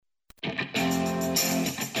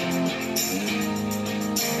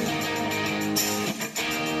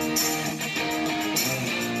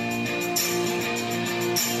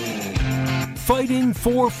fighting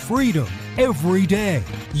for freedom every day.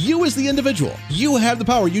 You as the individual, you have the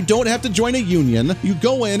power. You don't have to join a union. You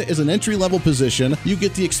go in as an entry-level position. You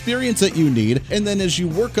get the experience that you need. And then as you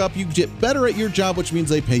work up, you get better at your job, which means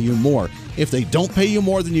they pay you more. If they don't pay you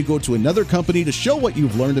more, then you go to another company to show what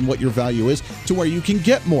you've learned and what your value is to where you can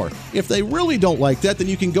get more. If they really don't like that, then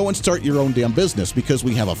you can go and start your own damn business, because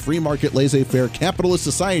we have a free market, laissez-faire, capitalist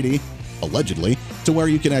society, allegedly, to where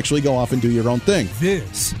you can actually go off and do your own thing.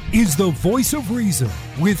 This is the Voice of Reason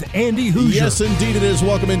with Andy Hoosier. Yes, indeed it is.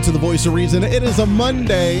 Welcome into the Voice of Reason. It is a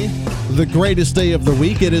Monday, the greatest day of the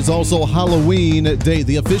week. It is also Halloween day.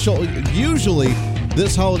 The official, usually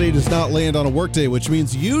this holiday does not land on a work day, which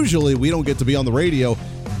means usually we don't get to be on the radio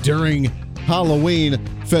during Halloween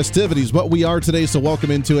festivities, but we are today, so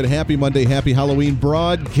welcome into it. Happy Monday, happy Halloween,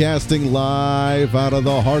 broadcasting live out of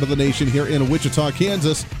the heart of the nation here in Wichita,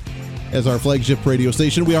 Kansas. As our flagship radio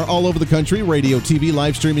station, we are all over the country, radio, TV,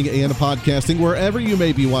 live streaming, and podcasting. Wherever you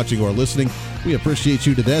may be watching or listening, we appreciate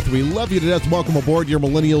you to death. We love you to death. Welcome aboard, your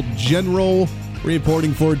Millennial General,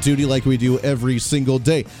 reporting for duty like we do every single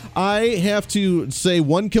day. I have to say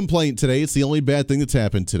one complaint today. It's the only bad thing that's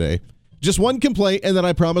happened today. Just one complaint, and then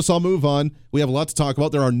I promise I'll move on. We have a lot to talk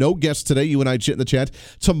about. There are no guests today. You and I chit in the chat.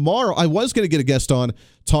 Tomorrow, I was going to get a guest on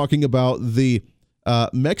talking about the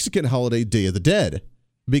Mexican holiday, Day of the Dead,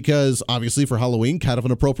 because obviously for Halloween, kind of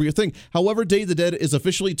an appropriate thing. However, Day of the Dead is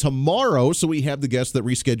officially tomorrow, so we have the guest that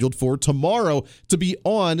rescheduled for tomorrow to be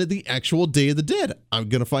on the actual Day of the Dead. I'm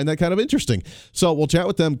going to find that kind of interesting. So we'll chat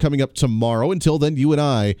with them coming up tomorrow. Until then, you and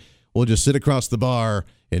I will just sit across the bar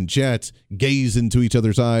and chat, gaze into each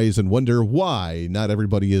other's eyes, and wonder why not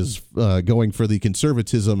everybody is going for the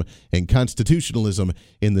conservatism and constitutionalism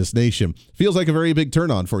in this nation. Feels like a very big turn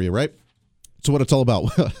on for you, right? That's what it's all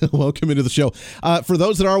about. Welcome into the show. For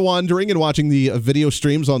those that are wandering and watching the video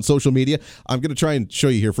streams on social media, I'm going to try and show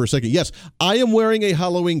you here for a second. Yes, I am wearing a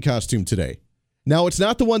Halloween costume today. Now, it's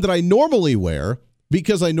not the one that I normally wear,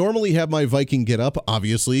 because I normally have my Viking get up,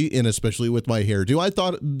 obviously, and especially with my hairdo. I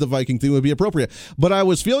thought the Viking thing would be appropriate. But I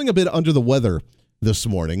was feeling a bit under the weather this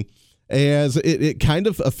morning, as it kind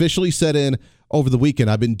of officially set in over the weekend.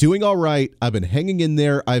 I've been doing all right. I've been hanging in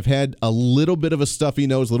there. I've had a little bit of a stuffy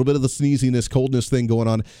nose, a little bit of the sneeziness, coldness thing going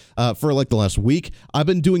on for like the last week. I've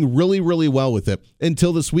been doing really, really well with it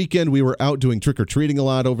until this weekend. We were out doing trick-or-treating a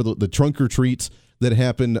lot over the trunk-or-treats that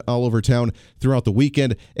happened all over town throughout the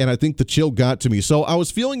weekend, and I think the chill got to me. So I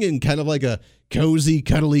was feeling in kind of like a cozy,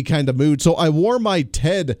 cuddly kind of mood. So I wore my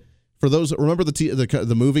Ted. For those that remember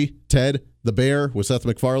the movie Ted the Bear with Seth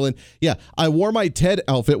MacFarlane, yeah, I wore my Ted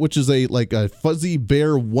outfit, which is a fuzzy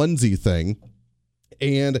bear onesie thing,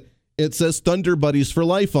 and it says Thunder Buddies for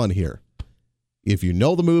Life on here. If you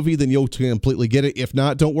know the movie, then you'll completely get it. If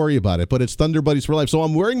not, don't worry about it. But it's Thunder Buddies for Life. So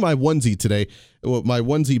I'm wearing my onesie today, my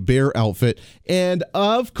onesie bear outfit, and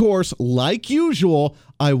of course, like usual,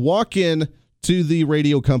 I walk in to the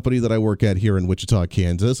radio company that I work at here in Wichita,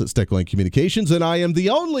 Kansas. It's Techline Communications, and I am the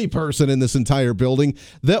only person in this entire building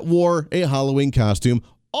that wore a Halloween costume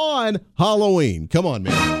on Halloween. Come on,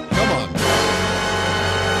 man. Come on.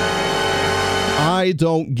 I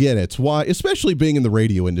don't get it. Why? Especially being in the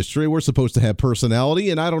radio industry, we're supposed to have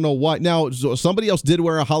personality, and I don't know why. Now, somebody else did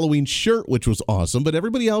wear a Halloween shirt, which was awesome, but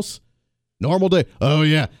everybody else, normal day. Oh,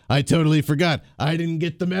 yeah, I totally forgot. I didn't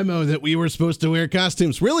get the memo that we were supposed to wear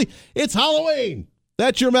costumes. Really? It's Halloween.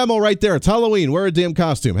 That's your memo right there. It's Halloween. Wear a damn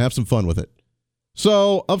costume. Have some fun with it.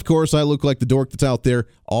 So, of course, I look like the dork that's out there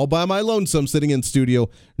all by my lonesome sitting in studio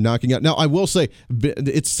knocking out. Now, I will say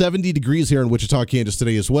it's 70 degrees here in Wichita, Kansas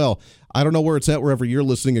today as well. I don't know where it's at wherever you're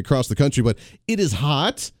listening across the country, but it is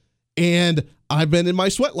hot, and I've been in my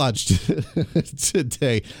sweat lodge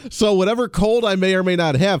today. So whatever cold I may or may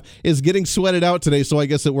not have is getting sweated out today, so I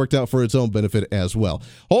guess it worked out for its own benefit as well.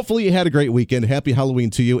 Hopefully you had a great weekend. Happy Halloween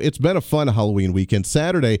to you. It's been a fun Halloween weekend.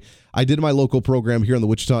 Saturday, I did my local program here in the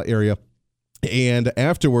Wichita area, and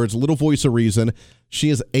afterwards, Little Voice of Reason, she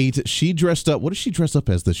is 8. She dressed up. What does she dress up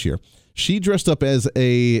as this year? She dressed up as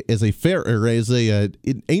an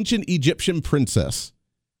ancient Egyptian princess.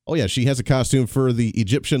 Oh, yeah, she has a costume for the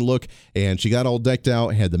Egyptian look, and she got all decked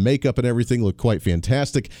out, had the makeup and everything, looked quite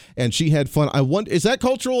fantastic, and she had fun. I wonder, is that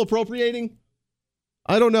cultural appropriating?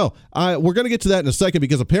 I don't know. We're going to get to that in a second,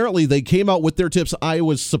 because apparently they came out with their tips. I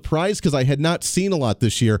was surprised because I had not seen a lot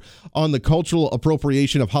this year on the cultural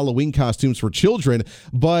appropriation of Halloween costumes for children,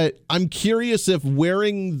 but I'm curious if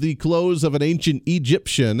wearing the clothes of an ancient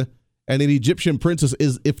Egyptian and an Egyptian princess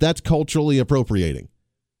if that's culturally appropriating.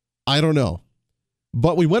 I don't know.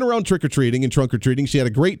 But we went around trick-or-treating and trunk-or-treating. She had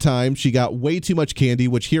a great time. She got way too much candy,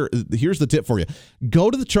 which here's the tip for you. Go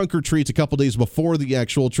to the trunk-or-treats a couple days before the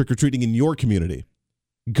actual trick-or-treating in your community.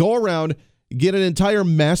 Go around, get an entire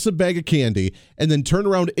massive bag of candy, and then turn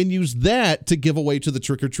around and use that to give away to the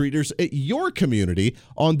trick-or-treaters at your community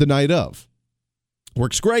on the night of.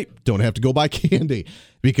 Works great. Don't have to go buy candy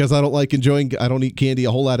because I don't eat candy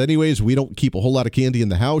a whole lot anyways. We don't keep a whole lot of candy in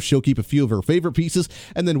the house. She'll keep a few of her favorite pieces,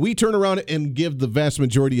 and then we turn around and give the vast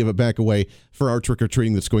majority of it back away for our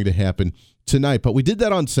trick-or-treating that's going to happen tonight. But we did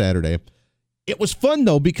that on Saturday. It was fun,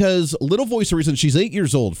 though, because little voice of reason, she's 8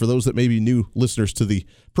 years old. For those that may be new listeners to the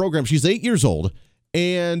program, she's 8 years old,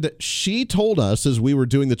 and she told us as we were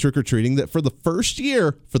doing the trick-or-treating that for the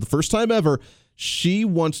first time ever, she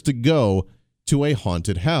wants to go to a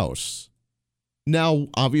haunted house. Now,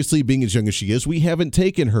 obviously, being as young as she is, we haven't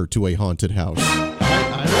taken her to a haunted house.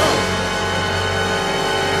 I know.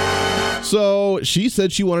 So she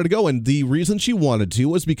said she wanted to go, and the reason she wanted to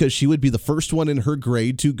was because she would be the first one in her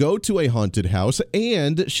grade to go to a haunted house,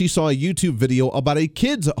 and she saw a YouTube video about a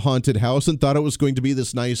kid's haunted house and thought it was going to be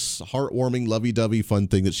this nice, heartwarming, lovey-dovey, fun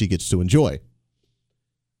thing that she gets to enjoy.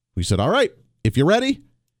 We said, all right, if you're ready,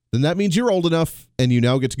 then that means you're old enough, and you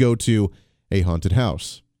now get to go to a haunted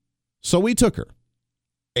house. So we took her,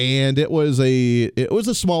 and it was a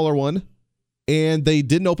smaller one, and they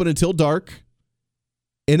didn't open until dark,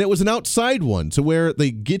 and it was an outside one to where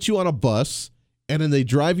they get you on a bus, and then they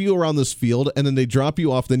drive you around this field, and then they drop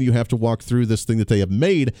you off. Then you have to walk through this thing that they have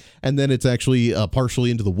made, and then it's actually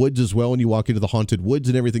partially into the woods as well, and you walk into the haunted woods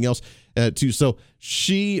and everything else too. So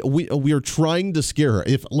we are trying to scare her.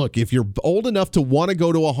 If you're old enough to want to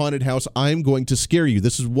go to a haunted house, I'm going to scare you.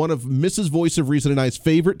 This is one of Mrs. Voice of Reason and I's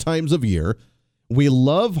favorite times of year. We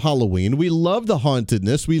love Halloween. We love the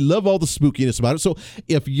hauntedness. We love all the spookiness about it. So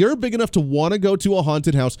if you're big enough to want to go to a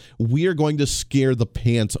haunted house, we are going to scare the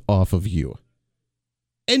pants off of you.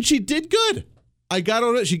 And she did good. I got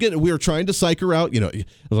on it. We were trying to psych her out. I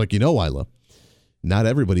was like, Isla, not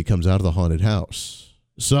everybody comes out of the haunted house.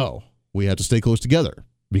 So we have to stay close together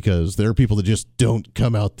because there are people that just don't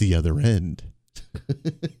come out the other end.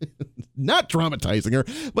 Not traumatizing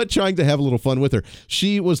her, but trying to have a little fun with her.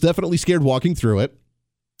 She was definitely scared walking through it,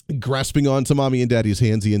 grasping onto mommy and daddy's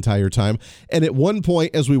hands the entire time. And at one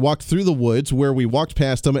point, as we walked through the woods where we walked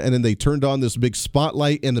past them, and then they turned on this big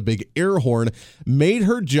spotlight and the big air horn, made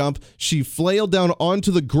her jump. She flailed down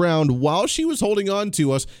onto the ground while she was holding on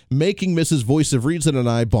to us, making Mrs. Voice of Reason and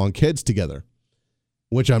I bonk heads together,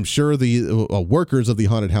 which I'm sure the workers of the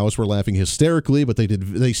haunted house were laughing hysterically, but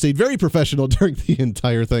they stayed very professional during the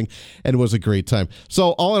entire thing, and it was a great time. So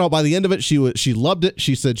all in all, by the end of it, she loved it.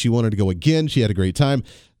 She said she wanted to go again. She had a great time.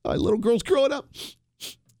 My little girl's growing up.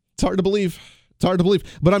 It's hard to believe.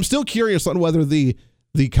 But I'm still curious on whether the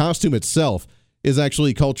costume itself is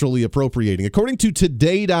actually culturally appropriating. According to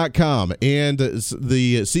Today.com and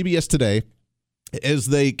the CBS Today, as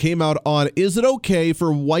they came out on, is it okay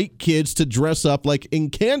for white kids to dress up like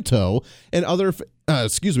Encanto and other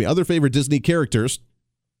favorite Disney characters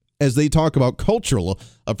as they talk about cultural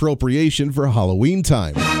appropriation for Halloween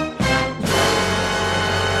time?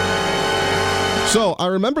 So I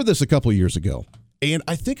remember this a couple years ago, and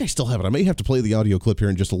I think I still have it. I may have to play the audio clip here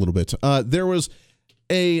in just a little bit. There was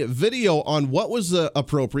a video on what was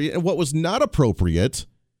appropriate and what was not appropriate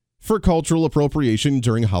for cultural appropriation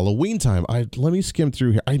during Halloween time. Let me skim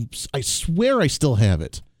through here. I swear I still have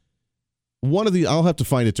it. I'll have to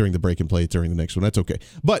find it during the break and play it during the next one. That's okay.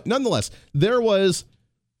 But nonetheless, there was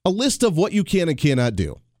a list of what you can and cannot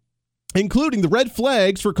do, including the red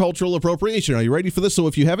flags for cultural appropriation. Are you ready for this? So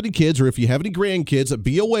if you have any kids or if you have any grandkids,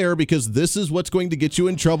 be aware, because this is what's going to get you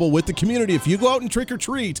in trouble with the community if you go out and trick or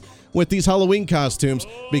treat with these Halloween costumes,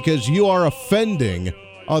 because you are offending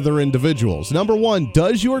other individuals. Number one,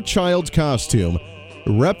 does your child's costume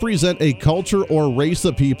represent a culture or race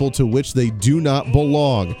of people to which they do not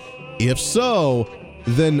belong? If so,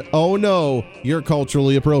 then oh no, you're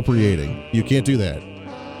culturally appropriating. You can't do that.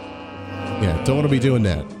 Yeah, don't want to be doing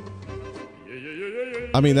that.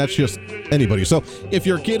 I mean, that's just anybody. So if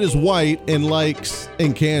your kid is white and likes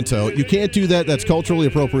Encanto, you can't do that. That's culturally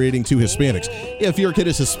appropriating to Hispanics. If your kid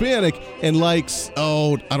is Hispanic and likes,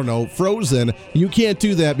 Frozen, you can't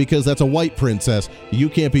do that because that's a white princess. You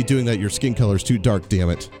can't be doing that. Your skin color's too dark, damn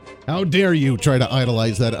it. How dare you try to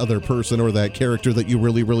idolize that other person or that character that you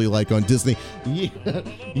really, really like on Disney.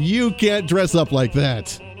 You can't dress up like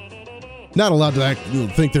that. Not allowed to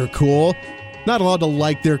think they're cool. Not allowed to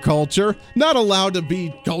like their culture. Not allowed to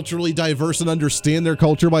be culturally diverse and understand their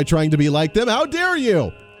culture by trying to be like them. How dare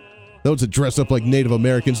you? Those that dress up like Native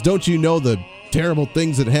Americans, don't you know the terrible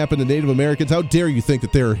things that happen to Native Americans? How dare you think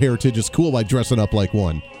that their heritage is cool by dressing up like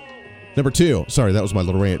one? Number 2, sorry, that was my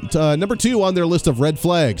little rant. Number 2 on their list of red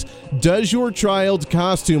flags. Does your child's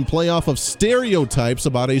costume play off of stereotypes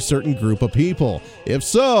about a certain group of people? If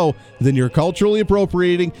so, then you're culturally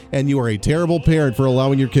appropriating and you are a terrible parent for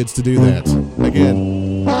allowing your kids to do that.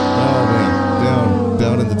 Again, oh man,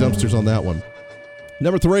 down in the dumpsters on that one.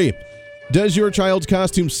 Number 3, does your child's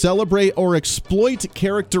costume celebrate or exploit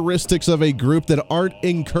characteristics of a group that aren't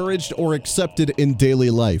encouraged or accepted in daily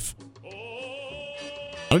life?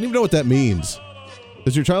 I don't even know what that means.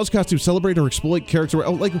 Does your child's costume celebrate or exploit character?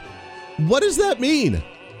 Oh, like, what does that mean?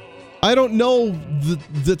 I don't know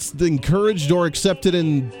that's encouraged or accepted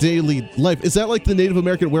in daily life. Is that like the Native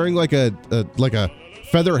American wearing like a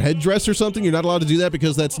feather headdress or something? You're not allowed to do that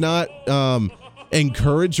because that's not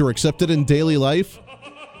encouraged or accepted in daily life?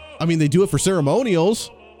 I mean, they do it for ceremonials,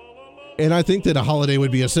 and I think that a holiday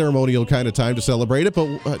would be a ceremonial kind of time to celebrate it,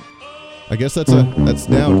 but I guess that's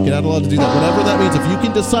down. You're not allowed to do that. Whatever that means, if you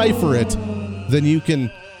can decipher it, then you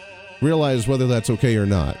can realize whether that's okay or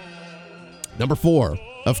not. Number 4,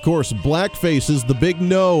 of course, blackface is the big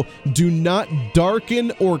no. Do not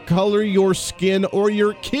darken or color your skin or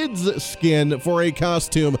your kids' skin for a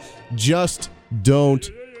costume. Just don't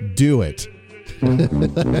do it.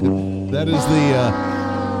 That is the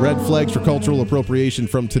red flags for cultural appropriation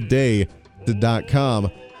from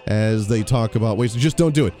today.com as they talk about ways to just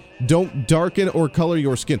don't do it. Don't darken or color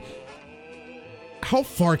your skin. How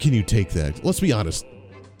far can you take that? Let's be honest.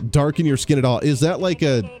 Darken your skin at all. Is that like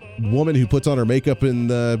a woman who puts on her makeup in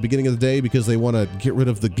the beginning of the day because they want to get rid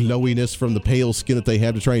of the glowiness from the pale skin that they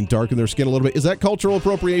have to try and darken their skin a little bit? Is that cultural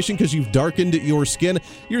appropriation because you've darkened your skin?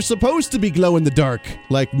 You're supposed to be glow in the dark,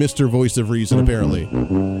 like Mr. Voice of Reason, apparently.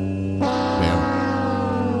 Man.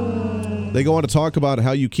 They go on to talk about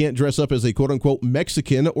how you can't dress up as a quote-unquote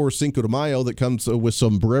Mexican or Cinco de Mayo that comes with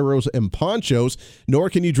sombreros and ponchos, nor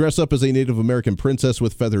can you dress up as a Native American princess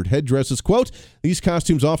with feathered headdresses. Quote, these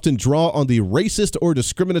costumes often draw on the racist or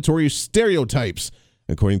discriminatory stereotypes.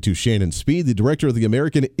 According to Shannon Speed, the director of the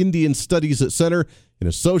American Indian Studies Center, an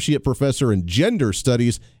associate professor in gender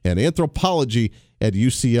studies and anthropology at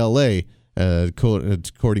UCLA,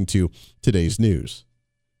 according to today's news.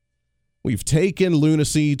 We've taken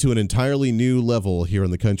lunacy to an entirely new level here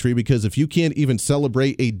in the country because if you can't even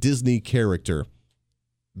celebrate a Disney character,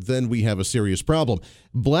 then we have a serious problem.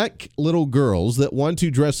 Black little girls that want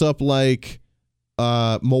to dress up like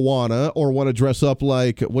Moana or want to dress up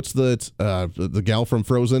like, what's the gal from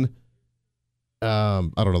Frozen? I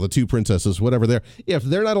don't know, the 2 princesses, whatever they're. If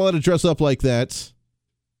they're not allowed to dress up like that,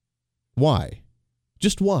 why?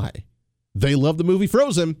 Just why? They love the movie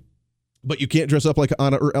Frozen. But you can't dress up like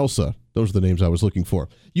Anna or Elsa. Those are the names I was looking for.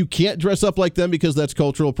 You can't dress up like them because that's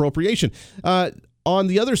cultural appropriation. On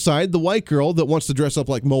the other side, the white girl that wants to dress up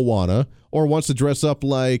like Moana or wants to dress up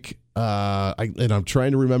like, I'm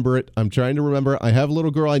trying to remember it. I have a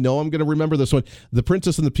little girl. I know I'm going to remember this one. The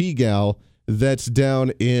Princess and the Pea Gal that's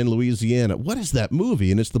down in Louisiana. What is that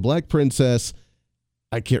movie? And it's the Black Princess.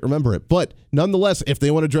 I can't remember it. But nonetheless, if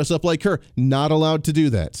they want to dress up like her, not allowed to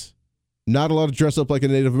do that. Not allowed to dress up like a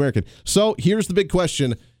Native American. So here's the big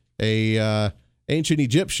question. A ancient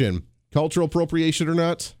Egyptian, cultural appropriation or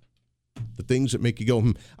not? The things that make you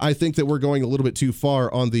go, I think that we're going a little bit too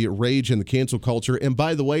far on the rage and the cancel culture. And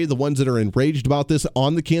by the way, the ones that are enraged about this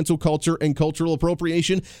on the cancel culture and cultural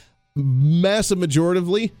appropriation, massive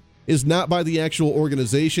majoritively, is not by the actual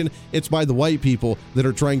organization. It's by the white people that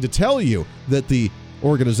are trying to tell you that the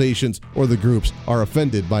organizations or the groups are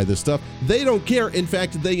offended by this stuff. They don't care. In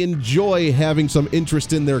fact, they enjoy having some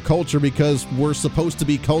interest in their culture because we're supposed to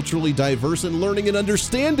be culturally diverse and learning and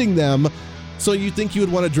understanding them. So you think you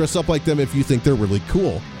would want to dress up like them if you think they're really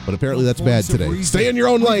cool. But apparently that's bad today. Stay in your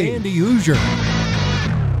own lane. Andy Hoosier.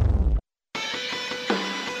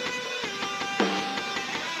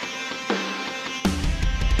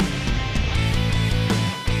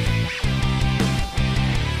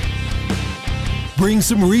 Bring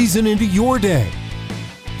some reason into your day.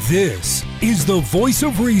 This is the Voice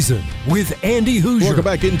of Reason with Andy Hoosier. Welcome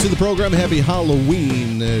back into the program. Happy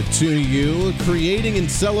Halloween to you. Creating and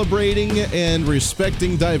celebrating and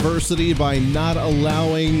respecting diversity by not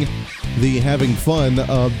allowing the having fun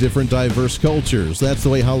of different diverse cultures. That's the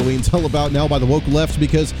way Halloween's all about now by the woke left,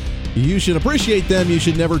 because you should appreciate them. You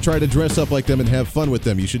should never try to dress up like them and have fun with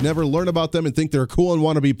them. You should never learn about them and think they're cool and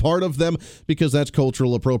want to be part of them, because that's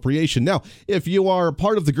cultural appropriation. Now, if you are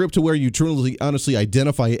part of the group to where you truly, honestly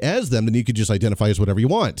identify as them, then you could just identify as whatever you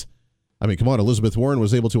want. I mean, come on, Elizabeth Warren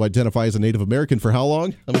was able to identify as a Native American for how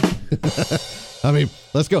long? I mean,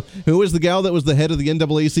 let's go. Who was the gal that was the head of the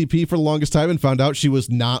NAACP for the longest time and found out she was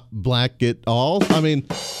not black at all? I mean,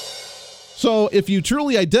 So if you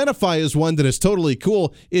truly identify as one, then it's totally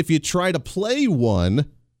cool. If you try to play one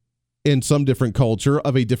in some different culture,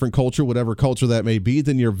 of a different culture, whatever culture that may be,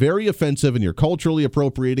 then you're very offensive and you're culturally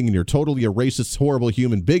appropriating and you're totally a racist, horrible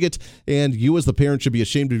human bigot. And you as the parent should be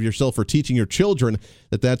ashamed of yourself for teaching your children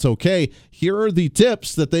that that's okay. Here are the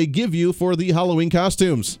tips that they give you for the Halloween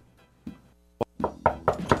costumes.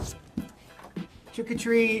 Trick or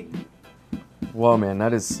treat. Whoa, man,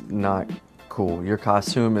 that is not cool. Your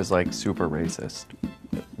costume is like super racist.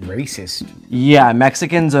 Racist? Yeah,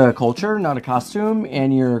 Mexican's a culture, not a costume,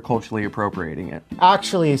 and you're culturally appropriating it.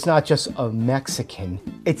 Actually, it's not just a Mexican.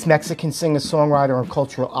 It's Mexican singer-songwriter and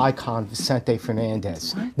cultural icon Vicente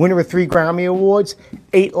Fernandez. What? Winner of 3 Grammy Awards,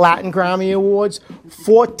 8 Latin Grammy Awards,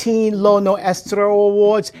 14 Lo Nuestro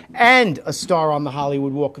Awards, and a star on the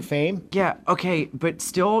Hollywood Walk of Fame. Yeah, okay, but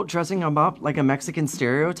still dressing him up like a Mexican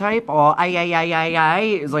stereotype, all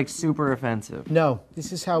ay, is like super offensive. No,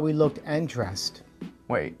 this is how we looked and dressed.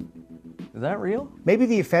 Wait, is that real? Maybe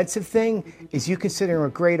the offensive thing is you considering a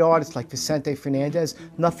great artist like Vicente Fernandez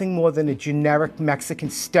nothing more than a generic Mexican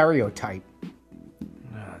stereotype.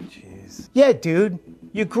 Oh, jeez. Yeah, dude,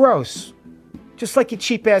 you're gross. Just like your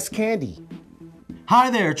cheap-ass candy. Hi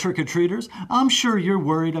there, trick-or-treaters. I'm sure you're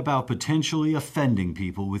worried about potentially offending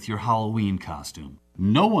people with your Halloween costume.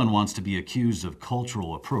 No one wants to be accused of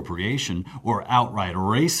cultural appropriation or outright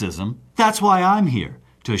racism. That's why I'm here,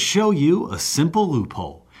 to show you a simple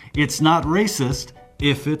loophole. It's not racist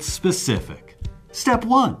if it's specific. Step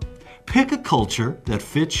 1, pick a culture that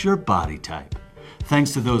fits your body type.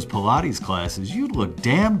 Thanks to those Pilates classes, you'd look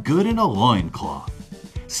damn good in a loincloth.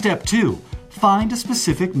 Step 2, find a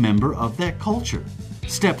specific member of that culture.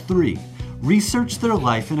 Step 3, research their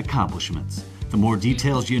life and accomplishments. The more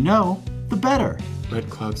details you know, the better. Red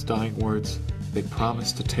Cloud's dying words, they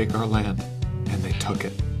promised to take our land, and they took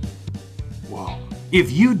it. Whoa. If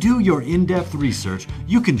you do your in-depth research,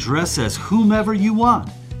 you can dress as whomever you want,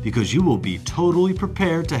 because you will be totally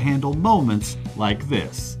prepared to handle moments like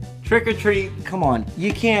this. Trick or treat, come on,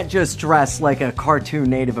 you can't just dress like a cartoon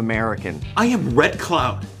Native American. I am Red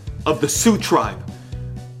Cloud of the Sioux tribe,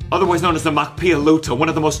 otherwise known as the Makpialuta, one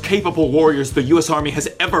of the most capable warriors the U.S. Army has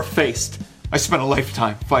ever faced. I spent a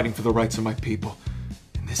lifetime fighting for the rights of my people,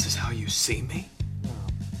 and this is how you see me?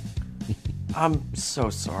 I'm so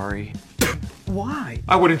sorry. Why?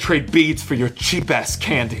 I wouldn't trade beads for your cheap-ass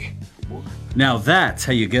candy. Now that's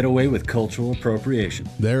how you get away with cultural appropriation.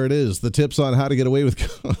 There it is. The tips on how to get away with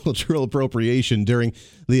cultural appropriation during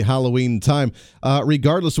the Halloween time.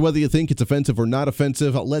 Regardless of whether you think it's offensive or not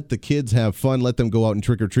offensive, let the kids have fun. Let them go out and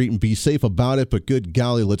trick-or-treat and be safe about it. But good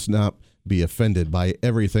golly, let's not be offended by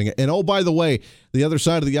everything. And oh, by the way, the other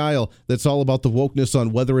side of the aisle, that's all about the wokeness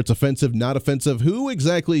on whether it's offensive, not offensive. Who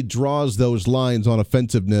exactly draws those lines on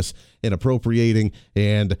offensiveness and appropriating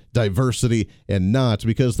and diversity and not?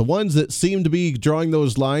 Because the ones that seem to be drawing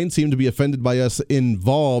those lines seem to be offended by us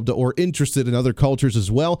involved or interested in other cultures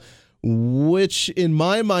as well, which in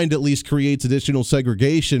my mind at least creates additional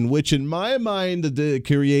segregation, which in my mind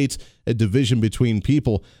creates a division between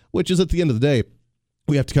people, which is at the end of the day,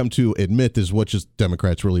 we have to come to admit is what just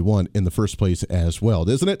Democrats really want in the first place as well,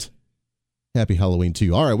 isn't it? Happy Halloween to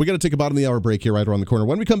you. All right, we're going to take a bottom of the hour break here right around the corner.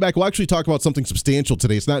 When we come back, we'll actually talk about something substantial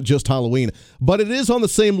today. It's not just Halloween, but it is on the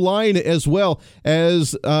same line as well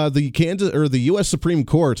as the U.S. Supreme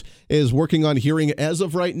Court is working on hearing, as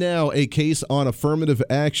of right now, a case on affirmative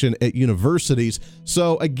action at universities.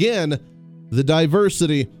 So again, the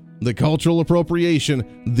diversity, the cultural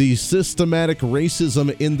appropriation, the systematic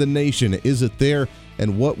racism in the nation, is it there?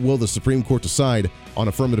 And what will the Supreme Court decide on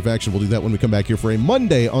affirmative action? We'll do that when we come back here for a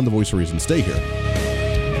Monday on The Voice of Reason. Stay here.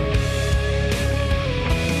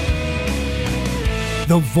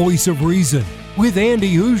 The Voice of Reason with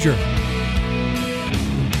Andy Hoosier.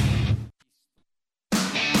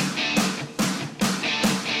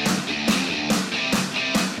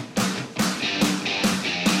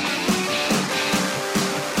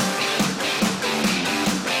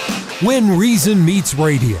 When Reason Meets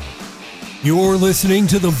Radio. You're listening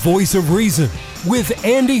to The Voice of Reason with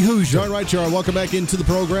Andy Hoosier. All right, Char, welcome back into the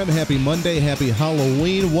program. Happy Monday, happy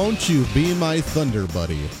Halloween. Won't you be my thunder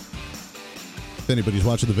buddy? If anybody's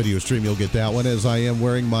watching the video stream, you'll get that one, as I am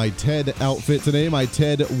wearing my Ted outfit today, my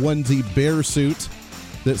Ted onesie bear suit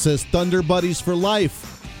that says Thunder Buddies for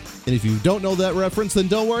Life. And if you don't know that reference, then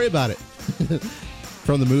don't worry about it.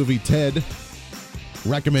 From the movie Ted.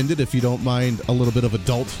 Recommended if you don't mind a little bit of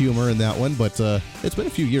adult humor in that one, but it's been a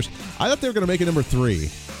few years. I thought they were going to make it number 3.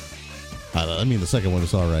 I mean, the second one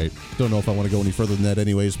is all right. Don't know if I want to go any further than that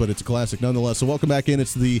anyways, but it's a classic nonetheless. So welcome back in.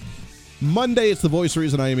 It's the Monday, it's the voice of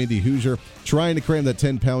reason. I am Andy Hoosier, trying to cram that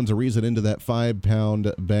 10 pounds of reason into that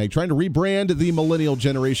 5-pound bag, trying to rebrand the millennial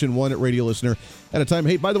generation, one radio listener at a time.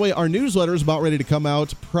 Hey, by the way, our newsletter is about ready to come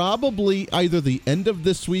out probably either the end of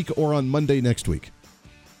this week or on Monday next week.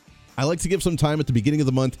 I like to give some time at the beginning of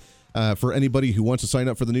the month for anybody who wants to sign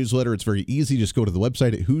up for the newsletter. It's very easy. Just go to the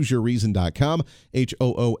website at HoosierReason.com,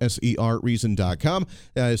 HOOSER Reason.com.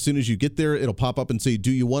 As soon as you get there, it'll pop up and say,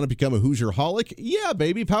 do you want to become a Hoosier-holic? Yeah,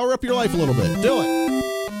 baby. Power up your life a little bit. Do it.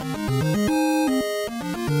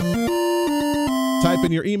 Type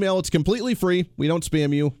in your email. It's completely free. We don't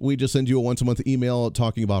spam you. We just send you a once-a-month email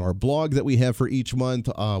talking about our blog that we have for each month,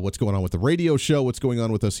 what's going on with the radio show, what's going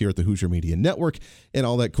on with us here at the Hoosier Media Network, and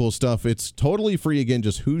all that cool stuff. It's totally free. Again,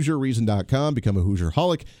 just HoosierReason.com. Become a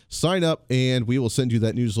Hoosier-holic. Sign up, and we will send you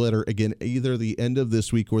that newsletter, again, either the end of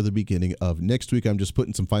this week or the beginning of next week. I'm just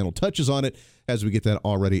putting some final touches on it as we get that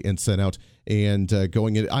all ready and sent out. And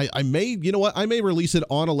going in, I may release it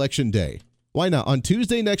on Election Day. Why not? On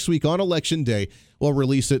Tuesday next week, on Election Day, we'll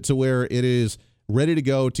release it to where it is ready to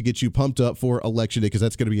go to get you pumped up for Election Day, because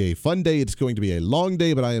that's going to be a fun day. It's going to be a long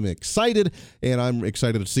day, but I am excited, and I'm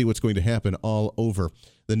excited to see what's going to happen all over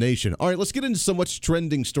the nation. All right, let's get into some what's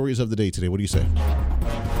trending stories of the day today. What do you say?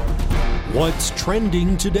 What's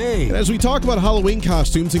trending today? As we talk about Halloween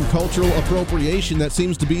costumes and cultural appropriation, that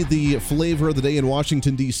seems to be the flavor of the day in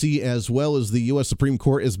Washington, D.C., as well as the U.S. Supreme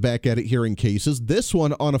Court is back at it hearing cases. This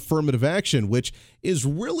one on affirmative action, which is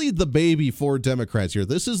really the baby for Democrats here.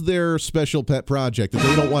 This is their special pet project that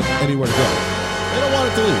they don't want anywhere to go. They don't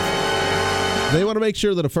want it to leave. They want to make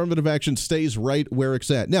sure that affirmative action stays right where it's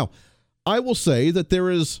at. Now, I will say that there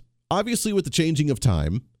is, obviously with the changing of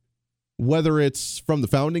time, whether it's from the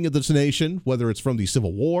founding of this nation, whether it's from the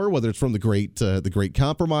Civil War, whether it's from the Great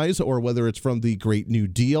Compromise, or whether it's from the Great New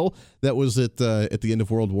Deal that was at the end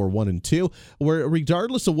of World War I and II, where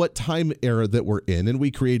regardless of what time era that we're in, and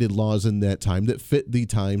we created laws in that time that fit the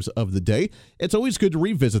times of the day, it's always good to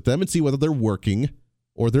revisit them and see whether they're working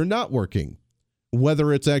or they're not working,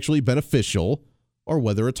 whether it's actually beneficial or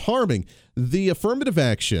whether it's harming. The affirmative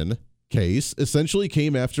action case essentially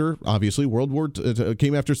came after, obviously,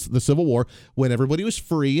 came after the Civil War, when everybody was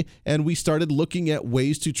free, and we started looking at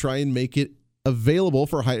ways to try and make it available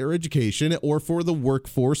for higher education or for the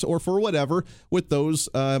workforce or for whatever with those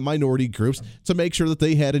minority groups to make sure that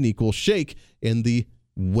they had an equal shake in the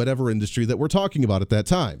whatever industry that we're talking about at that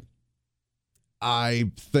time.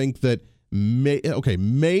 I think that maybe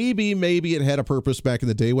it had a purpose back in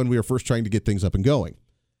the day when we were first trying to get things up and going.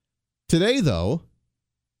 Today, though,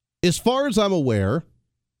 as far as I'm aware,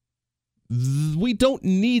 we don't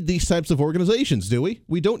need these types of organizations, do we?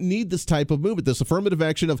 We don't need this type of movement, this affirmative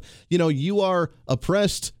action of, you are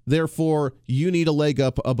oppressed, therefore you need a leg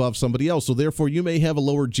up above somebody else. So therefore you may have a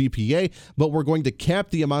lower GPA, but we're going to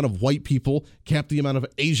cap the amount of white people, cap the amount of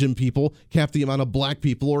Asian people, cap the amount of black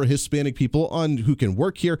people or Hispanic people on who can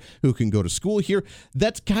work here, who can go to school here.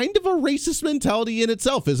 That's kind of a racist mentality in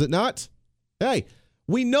itself, is it not? Hey,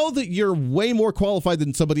 we know that you're way more qualified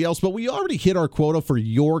than somebody else, but we already hit our quota for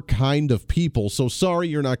your kind of people. So sorry,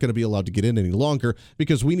 you're not going to be allowed to get in any longer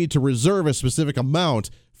because we need to reserve a specific amount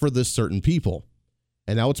for this certain people.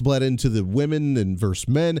 And now it's bled into the women and versus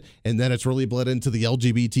men, and then it's really bled into the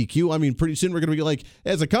LGBTQ. I mean, pretty soon we're going to be like,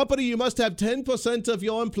 as a company, you must have 10% of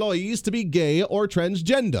your employees to be gay or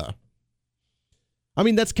transgender. I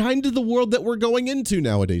mean, that's kind of the world that we're going into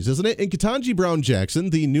nowadays, isn't it? And Ketanji Brown Jackson,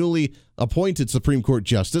 the newly appointed Supreme Court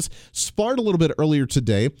Justice, sparred a little bit earlier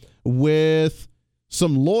today with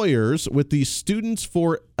some lawyers with the Students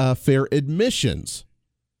for Fair Admissions,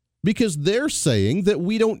 because they're saying that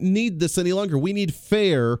we don't need this any longer. We need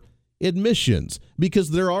fair admissions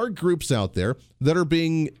because there are groups out there that are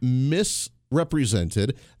being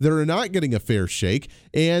misrepresented, that are not getting a fair shake,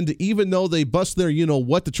 and even though they bust their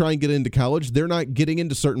what to try and get into college, they're not getting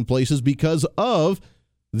into certain places because of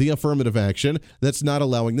the affirmative action that's not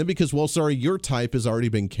allowing them because, well, sorry, your type has already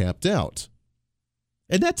been capped out.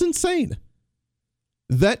 And that's insane.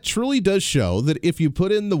 That truly does show that if you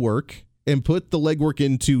put in the work and put the legwork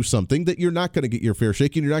into something, that you're not going to get your fair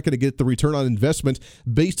shake and you're not going to get the return on investment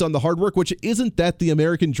based on the hard work, which isn't that the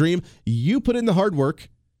American dream. You put in the hard work,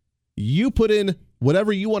 you put in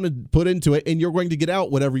whatever you want to put into it, and you're going to get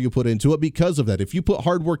out whatever you put into it because of that. If you put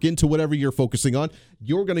hard work into whatever you're focusing on,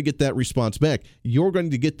 you're going to get that response back. You're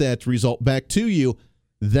going to get that result back to you.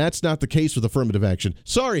 That's not the case with affirmative action.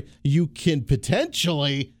 Sorry, you can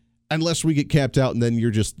potentially, unless we get capped out and then you're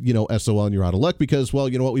just, SOL and you're out of luck because, well,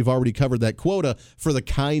 you know what? We've already covered that quota for the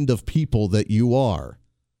kind of people that you are.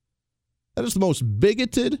 That is the most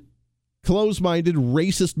bigoted, closed-minded,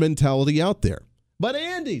 racist mentality out there. But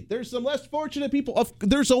Andy, there's some less fortunate people.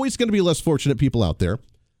 There's always going to be less fortunate people out there.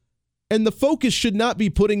 And the focus should not be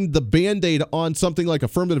putting the Band-Aid on something like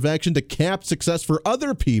affirmative action to cap success for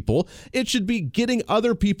other people. It should be getting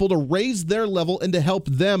other people to raise their level and to help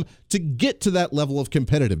them to get to that level of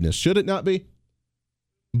competitiveness. Should it not be?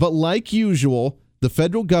 But like usual, the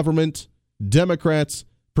federal government, Democrats,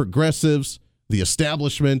 progressives, the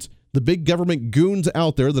establishment, the big government goons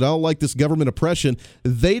out there that don't like this government oppression,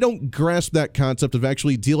 they don't grasp that concept of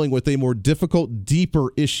actually dealing with a more difficult, deeper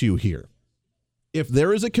issue here. If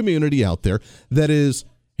there is a community out there that is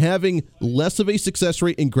having less of a success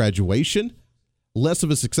rate in graduation, less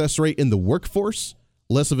of a success rate in the workforce,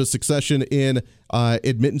 less of a succession in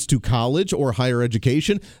admittance to college or higher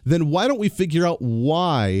education, then why don't we figure out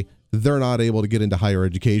why they're not able to get into higher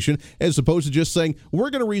education, as opposed to just saying, we're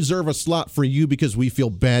going to reserve a slot for you because we feel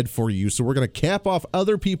bad for you. So we're going to cap off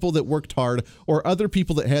other people that worked hard or other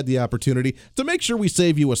people that had the opportunity to make sure we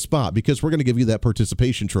save you a spot because we're going to give you that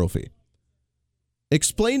participation trophy.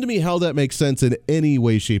 Explain to me how that makes sense in any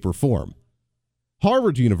way, shape, or form.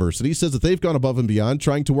 Harvard University says that they've gone above and beyond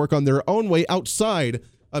trying to work on their own way outside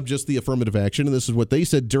of just the affirmative action, and this is what they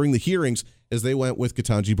said during the hearings as they went with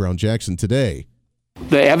Ketanji Brown Jackson today.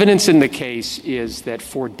 The evidence in the case is that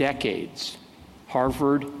for decades,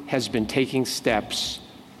 Harvard has been taking steps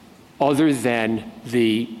other than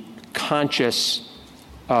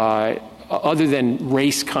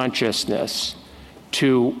race consciousness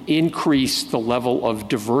to increase the level of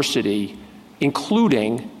diversity,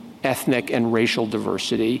 including ethnic and racial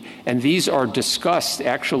diversity. And these are discussed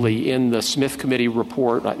actually in the Smith Committee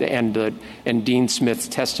report and Dean Smith's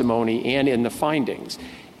testimony and in the findings.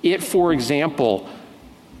 It, for example,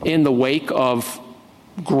 in the wake of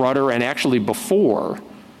Grutter and actually before,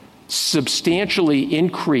 substantially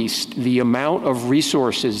increased the amount of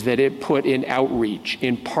resources that it put in outreach,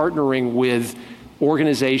 in partnering with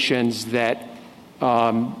organizations that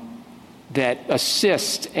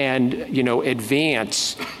assist and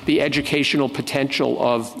advance the educational potential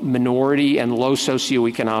of minority and low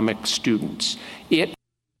socioeconomic students. That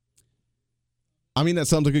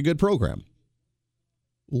sounds like a good program.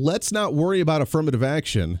 Let's not worry about affirmative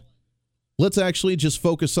action. Let's actually just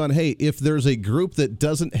focus on, hey, if there's a group that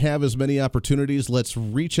doesn't have as many opportunities, let's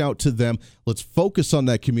reach out to them. Let's focus on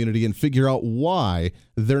that community and figure out why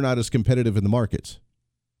they're not as competitive in the market.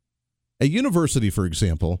 A university, for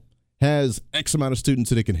example, has X amount of students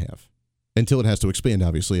that it can have until it has to expand,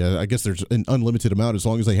 obviously. I guess there's an unlimited amount as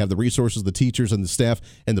long as they have the resources, the teachers, and the staff,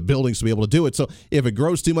 and the buildings to be able to do it. So if it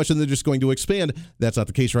grows too much and they're just going to expand, that's not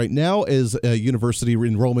the case right now as university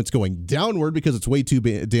enrollment's going downward because it's way too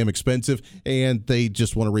damn expensive, and they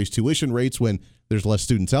just want to raise tuition rates when there's less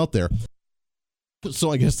students out there.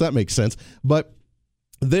 So I guess that makes sense. But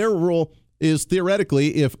their rule is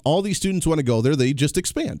theoretically, if all these students want to go there, they just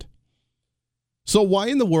expand. So why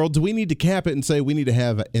in the world do we need to cap it and say we need to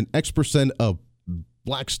have an X% of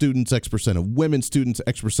black students, X% of women students,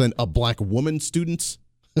 X% of black woman students,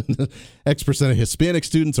 X% of Hispanic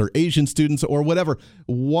students or Asian students or whatever?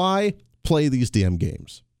 Why play these damn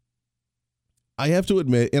games? I have to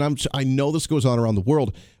admit, and I know this goes on around the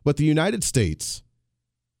world, but the United States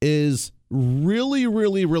is really,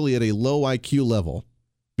 really, really at a low IQ level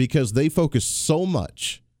because they focus so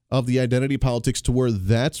much of the identity politics to where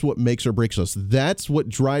that's what makes or breaks us. That's what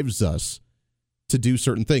drives us to do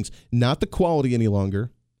certain things. Not the quality any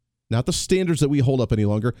longer, not the standards that we hold up any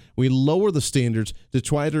longer. We lower the standards to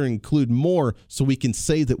try to include more so we can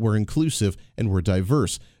say that we're inclusive and we're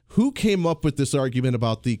diverse. Who came up with this argument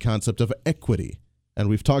about the concept of equity? And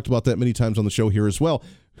we've talked about that many times on the show here as well.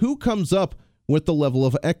 Who comes up with the level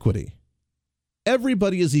of equity?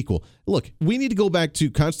 Everybody is equal. Look, we need to go back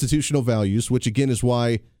to constitutional values, which again is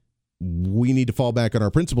why we need to fall back on our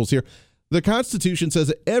principles here. The Constitution says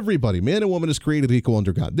that everybody, man and woman, is created equal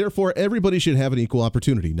under God. Therefore, everybody should have an equal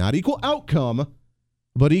opportunity. Not equal outcome,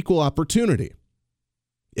 but equal opportunity.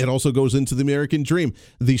 It also goes into the American dream.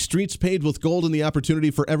 The streets paved with gold and the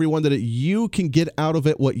opportunity for everyone that you can get out of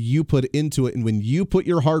it what you put into it. And when you put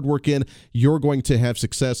your hard work in, you're going to have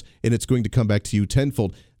success and it's going to come back to you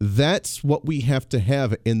tenfold. That's what we have to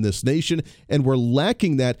have in this nation. And we're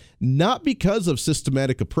lacking that not because of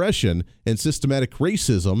systematic oppression and systematic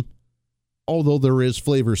racism, although there is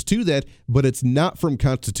flavors to that, but it's not from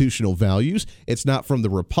constitutional values. It's not from the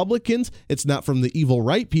Republicans. It's not from the evil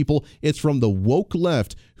right people. It's from the woke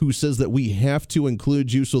left who says that we have to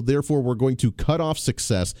include you, so therefore we're going to cut off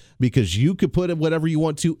success because you could put whatever you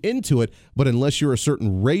want to into it, but unless you're a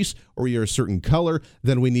certain race or you're a certain color,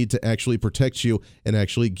 then we need to actually protect you and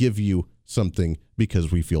actually give you something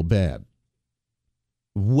because we feel bad.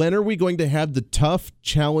 When are we going to have the tough,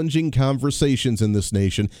 challenging conversations in this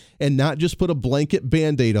nation and not just put a blanket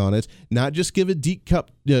Band-Aid on it, not just give a deep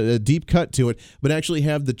cut to it, but actually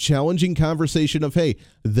have the challenging conversation of, hey,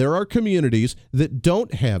 there are communities that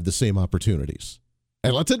don't have the same opportunities.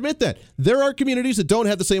 And let's admit that. There are communities that don't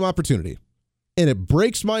have the same opportunity. And it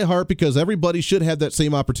breaks my heart because everybody should have that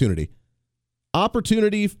same opportunity.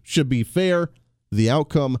 Opportunity should be fair. The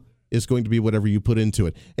outcome is going to be whatever you put into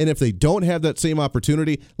it. And if they don't have that same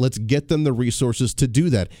opportunity, let's get them the resources to do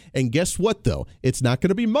that. And guess what, though? It's not going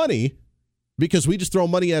to be money because we just throw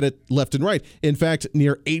money at it left and right. In fact,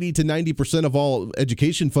 near 80 to 90% of all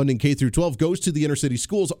education funding K through 12 goes to the inner city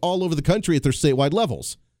schools all over the country at their statewide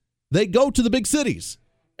levels. They go to the big cities,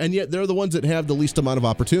 and yet they're the ones that have the least amount of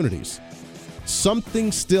opportunities.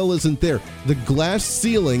 Something still isn't there. The glass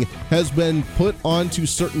ceiling has been put onto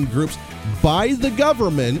certain groups by the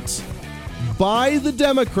government, by the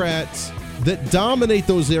Democrats that dominate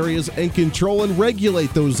those areas and control and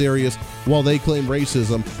regulate those areas while they claim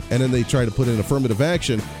racism, and then they try to put in affirmative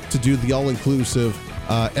action to do the all-inclusive,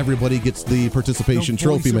 everybody gets the participation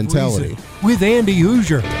trophy mentality. With Andy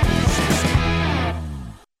Hoosier.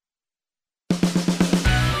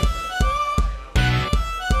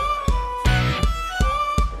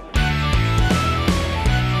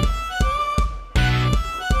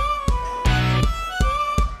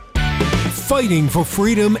 Fighting for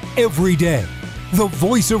freedom every day. The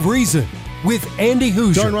voice of reason with Andy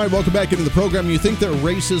Hoosier. Darn right. Welcome back into the program. You think that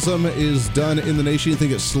racism is done in the nation? You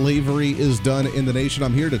think that slavery is done in the nation?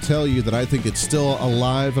 I'm here to tell you that I think it's still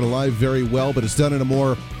alive and alive very well, but it's done in a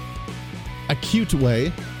more acute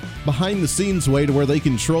way, behind the scenes way, to where they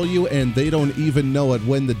control you and they don't even know it.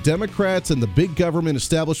 When the Democrats and the big government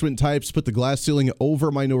establishment types put the glass ceiling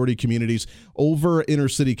over minority communities, over inner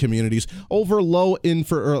city communities, over low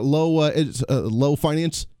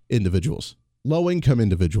finance individuals, low income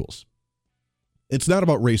individuals. It's not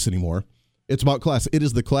about race anymore. It's about class. It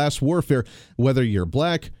is the class warfare, whether you're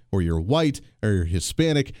black or you're white or you're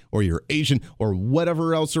Hispanic or you're Asian or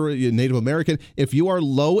whatever else, or you're Native American. If you are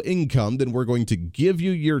low income, then we're going to give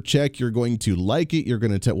you your check. You're going to like it. You're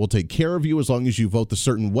going to we'll take care of you as long as you vote the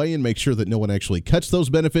certain way and make sure that no one actually cuts those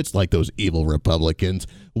benefits like those evil Republicans.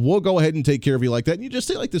 We'll go ahead and take care of you like that. And you just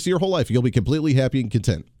stay like this your whole life. You'll be completely happy and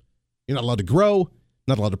content. You're not allowed to grow,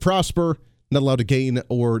 not allowed to prosper, not allowed to gain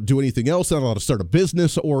or do anything else, not allowed to start a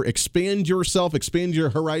business or expand yourself, expand your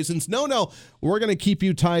horizons. No, we're going to keep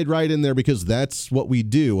you tied right in there because that's what we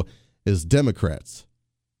do as Democrats.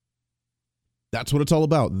 That's what it's all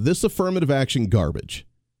about. This affirmative action garbage.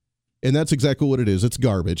 And that's exactly what it is. It's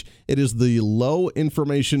garbage. It is the low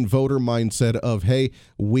information voter mindset of, hey,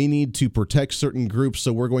 we need to protect certain groups,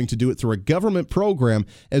 so we're going to do it through a government program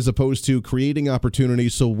as opposed to creating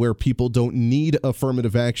opportunities so where people don't need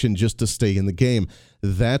affirmative action just to stay in the game.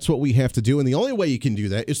 That's what we have to do. And the only way you can do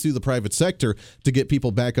that is through the private sector to get people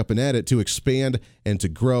back up and at it, to expand and to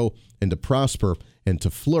grow and to prosper and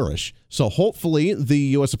to flourish. So hopefully the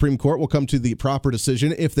U.S. Supreme Court will come to the proper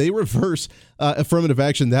decision. If they reverse affirmative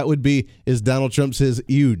action, that would be, as Donald Trump says,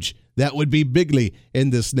 huge. That would be bigly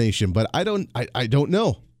in this nation. But I don't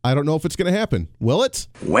know. I don't know if it's going to happen. Will it?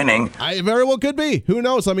 Winning. I very well could be. Who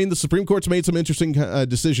knows? I mean, the Supreme Court's made some interesting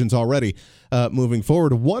decisions already moving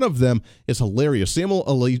forward. One of them is hilarious. Samuel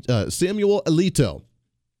Alito,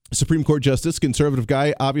 Supreme Court Justice, conservative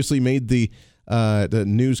guy, obviously made the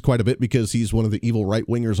news quite a bit because he's one of the evil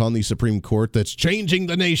right-wingers on the Supreme Court that's changing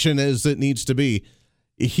the nation as it needs to be.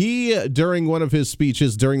 He, during one of his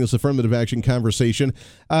speeches during this affirmative action conversation,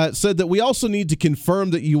 said that we also need to confirm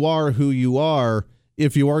that you are who you are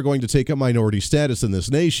if you are going to take a minority status in this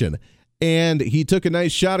nation. And he took a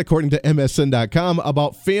nice shot, according to MSN.com,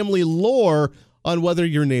 about family lore on whether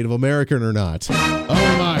you're Native American or not.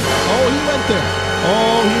 Oh, my. Oh, he went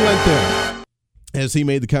there. As he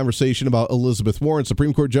made the conversation about Elizabeth Warren,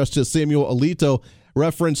 Supreme Court Justice Samuel Alito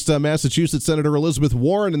referenced Massachusetts Senator Elizabeth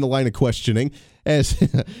Warren in the line of questioning, as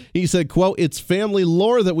he said, quote, "It's family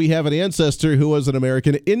lore that we have an ancestor who was an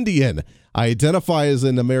American Indian. I identify as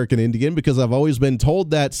an American Indian because I've always been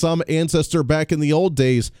told that some ancestor back in the old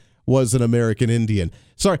days was an American Indian."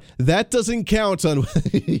 Sorry, that doesn't count on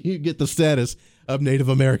whether you get the status of Native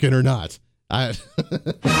American or not. But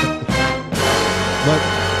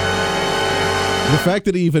the fact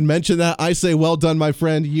that he even mentioned that, I say, well done, my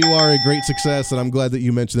friend. You are a great success, and I'm glad that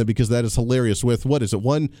you mentioned that because that is hilarious. With, what is it,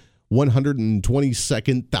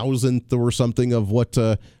 122nd thousandth or something of what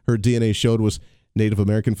her DNA showed was Native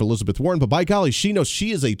American for Elizabeth Warren. But by golly, she knows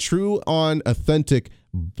she is a true, authentic,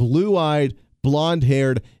 blue-eyed,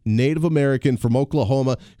 blonde-haired Native American from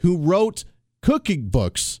Oklahoma who wrote cooking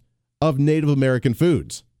books of Native American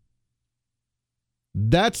foods.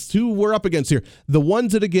 That's who we're up against here. The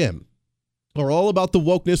ones that, again, are all about the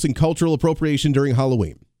wokeness and cultural appropriation during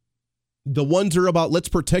Halloween. The ones are about let's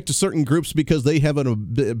protect certain groups because they have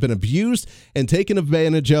been abused and taken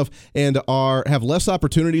advantage of and have less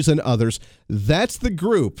opportunities than others. That's the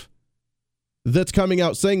group that's coming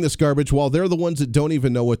out saying this garbage while they're the ones that don't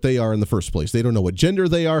even know what they are in the first place. They don't know what gender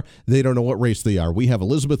they are. They don't know what race they are. We have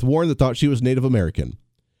Elizabeth Warren that thought she was Native American.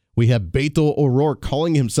 We have Beto O'Rourke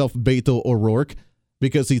calling himself Beto O'Rourke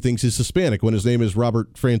because he thinks he's Hispanic when his name is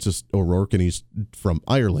Robert Francis O'Rourke and he's from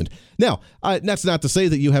Ireland. Now, that's not to say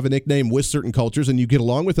that you have a nickname with certain cultures and you get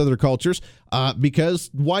along with other cultures, because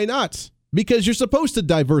why not? Because you're supposed to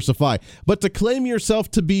diversify, but to claim yourself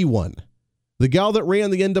to be one. The gal that ran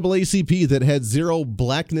the NAACP that had zero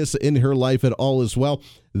blackness in her life at all as well,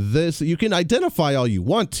 this you can identify all you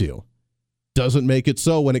want to. Doesn't make it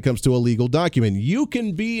so when it comes to a legal document. You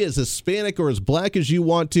can be as Hispanic or as black as you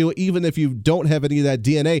want to, even if you don't have any of that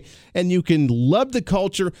DNA, and you can love the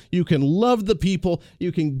culture, you can love the people,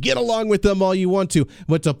 you can get along with them all you want to,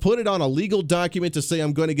 but to put it on a legal document to say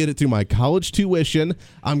I'm going to get it through my college tuition,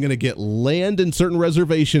 I'm going to get land in certain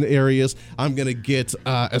reservation areas, I'm going to get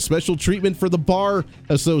a special treatment for the Bar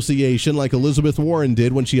Association like Elizabeth Warren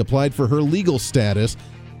did when she applied for her legal status,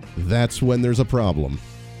 that's when there's a problem.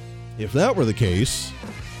 If that were the case,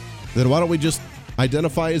 then why don't we just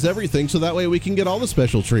identify as everything so that way we can get all the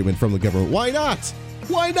special treatment from the government? Why not?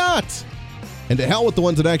 Why not? And to hell with the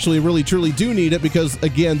ones that actually really truly do need it because,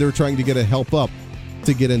 again, they're trying to get a help up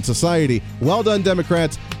to get in society. Well done,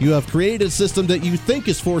 Democrats. You have created a system that you think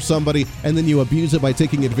is for somebody, and then you abuse it by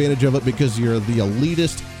taking advantage of it because you're the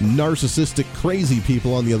elitist, narcissistic, crazy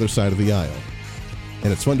people on the other side of the aisle.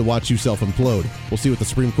 And it's fun to watch you self-implode. We'll see what the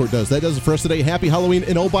Supreme Court does. That does it for us today. Happy Halloween.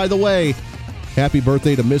 And oh, by the way, happy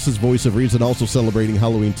birthday to Mrs. Voice of Reason, also celebrating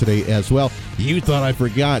Halloween today as well. You thought I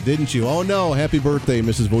forgot, didn't you? Oh, no. Happy birthday,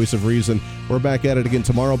 Mrs. Voice of Reason. We're back at it again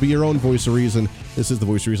tomorrow. Be your own voice of reason. This is the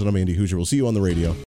Voice of Reason. I'm Andy Hoosier. We'll see you on the radio.